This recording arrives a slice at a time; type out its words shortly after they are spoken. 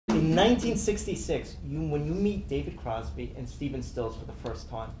In 1966, when you meet David Crosby and Stephen Stills for the first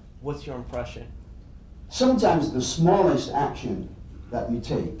time, what's your impression? Sometimes the smallest action that you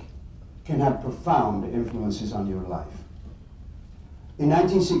take can have profound influences on your life. In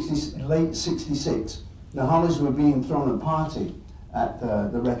late 66, the Hollies were being thrown a party at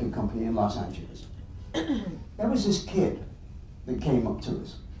the record company in Los Angeles. There was this kid that came up to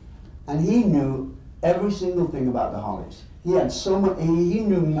us, and he knew every single thing about the Hollies. He had so much, he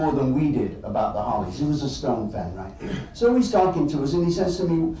knew more than we did about the Hollies. He was a Stone fan, right? So he's talking to us, and he says to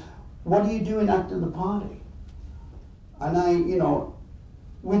me, "What are you doing after the party?" And I, you know,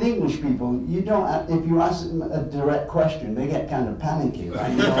 with English people, you don't, if you ask them a direct question, they get kind of panicky,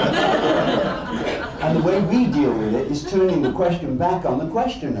 right? You know? And the way we deal with it is turning the question back on the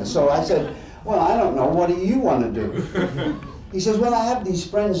questioner. So I said, "Well, I don't know, what do you want to do?" He says, "Well, I have these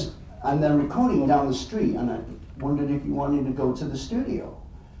friends, and they're recording down the street, and I wondered if you wanted to go to the studio."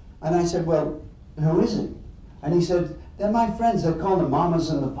 And I said, "Well, who is it?" And he said, "They're my friends, they're called the Mamas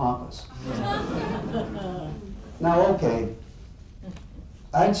and the Papas." Now, okay,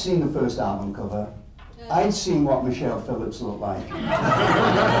 I'd seen the first album cover. I'd seen what Michelle Phillips looked like.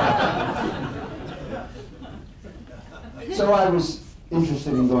 So I was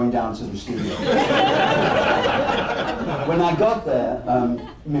interested in going down to the studio. When I got there,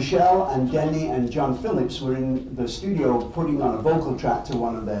 Michelle and Denny and John Phillips were in the studio putting on a vocal track to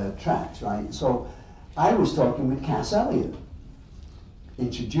one of their tracks, right? So I was talking with Cass Elliot.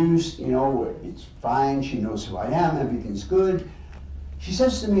 Introduced, you know, it's fine, she knows who I am, everything's good. She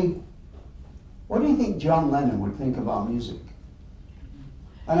says to me, "What do you think John Lennon would think of our music?"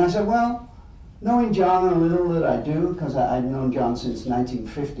 And I said, "Well, knowing John a little that I do, because I've known John since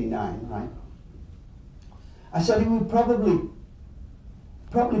 1959, right? I said he would probably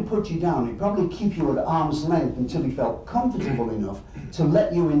put you down. He'd probably keep you at arm's length until he felt comfortable enough to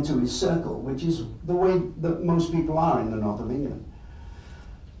let you into his circle, which is the way that most people are in the north of England."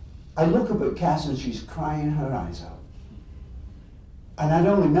 I look up at Cass and she's crying her eyes out. And I'd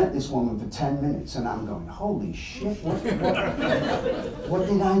only met this woman for 10 minutes, and I'm going, holy shit, what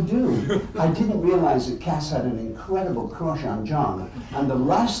did I do? I didn't realize that Cass had an incredible crush on John, and the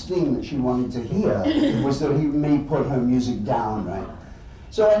last thing that she wanted to hear was that he may put her music down, right?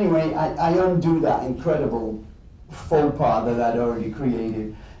 So anyway, I undo that incredible faux pas that I'd already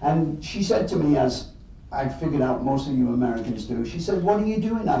created, and she said to me, as I figured out most of you Americans do, she said, "What are you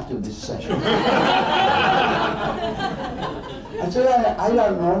doing after this session?" I said, I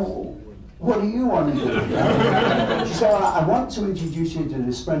don't know. What do you want to do? She said, "Well, I want to introduce you to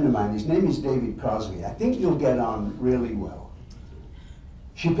this friend of mine. His name is David Crosby. I think you'll get on really well."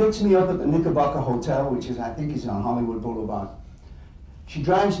 She picks me up at the Knickerbocker Hotel, which is, I think is on Hollywood Boulevard. She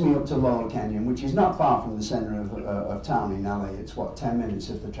drives me up to Laurel Canyon, which is not far from the center of town in LA. It's, what, 10 minutes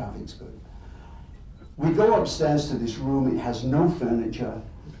if the traffic's good. We go upstairs to this room. It has no furniture.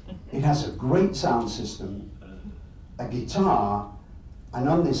 It has a great sound system, a guitar, and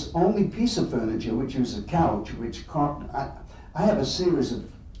on this only piece of furniture, which was a couch, which I have a series of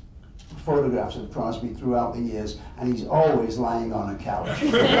photographs of Crosby throughout the years, and he's always lying on a couch.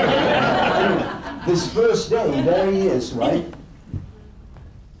 Anyway, this first day, there he is, right?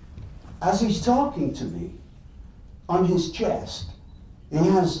 As he's talking to me, on his chest, he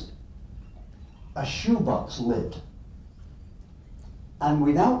has a shoebox lid. And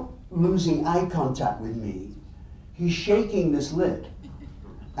without losing eye contact with me, he's shaking this lid.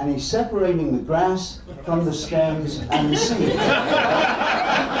 And he's separating the grass from the stems and the seeds.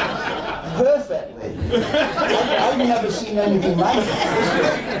 Perfectly. I've never seen anything like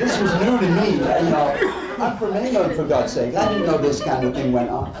it. This was new to me. You know, I'm from England, for God's sake. I didn't know this kind of thing went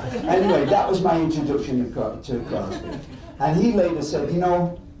on. Anyway, that was my introduction to Crosby. And he later said, "You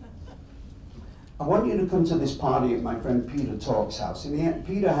know, I want you to come to this party at my friend Peter Tork's house." And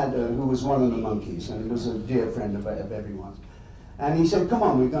Peter had, who was one of the Monkees, and was a dear friend of everyone's. And he said, "Come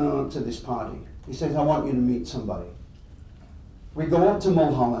on, we're going up to this party." He says, "I want you to meet somebody." We go up to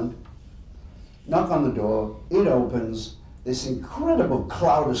Mulholland, knock on the door, it opens, this incredible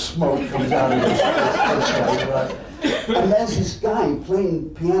cloud of smoke comes out of this place, right? And there's this guy playing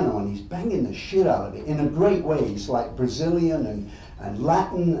piano, and he's banging the shit out of it in a great way. He's like Brazilian and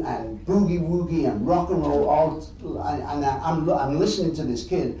Latin and boogie-woogie and rock and roll, all, and I'm listening to this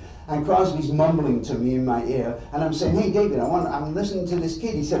kid, and Crosby's mumbling to me in my ear, and I'm saying, "Hey David, I'm listening to this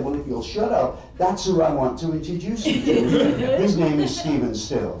kid." He said, "Well, if you'll shut up, that's who I want to introduce you to. His name is Stephen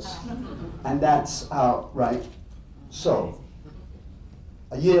Stills." And that's how, right? So,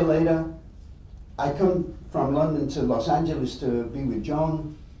 a year later, I come from London to Los Angeles to be with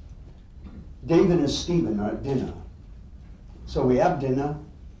John. David and Stephen are at dinner. So we have dinner,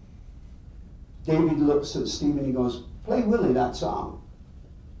 David looks at Stephen and he goes, play Willie that song.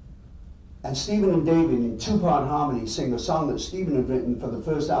 And Stephen and David in two-part harmony sing a song that Stephen had written for the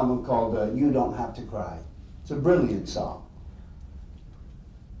first album called You Don't Have to Cry. It's a brilliant song.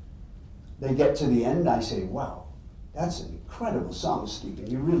 They get to the end, I say, wow, that's an incredible song, Stephen.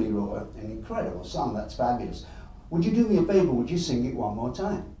 You really wrote an incredible song, that's fabulous. Would you do me a favor, would you sing it one more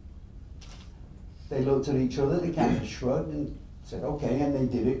time? They looked at each other, they kind of shrugged and said, okay, and they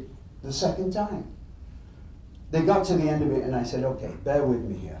did it the second time. They got to the end of it and I said, okay, bear with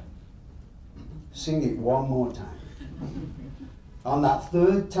me here. Sing it one more time. On that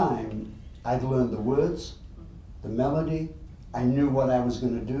third time, I'd learned the words, the melody, I knew what I was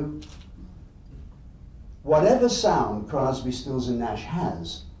going to do. Whatever sound Crosby, Stills and Nash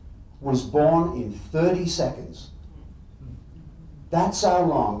has was born in 30 seconds. That's how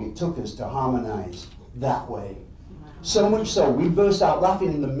long it took us to harmonize that way. So much so, we burst out laughing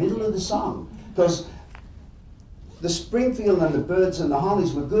in the middle of the song because the Springfield and the Byrds and the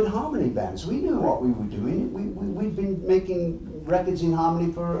Hollies were good harmony bands. We knew what we were doing. We'd been making records in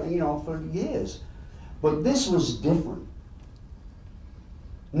harmony for, you know, for years. But this was different.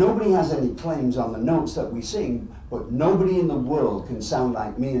 Nobody has any claims on the notes that we sing, but nobody in the world can sound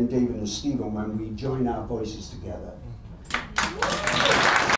like me and David and Stephen when we join our voices together.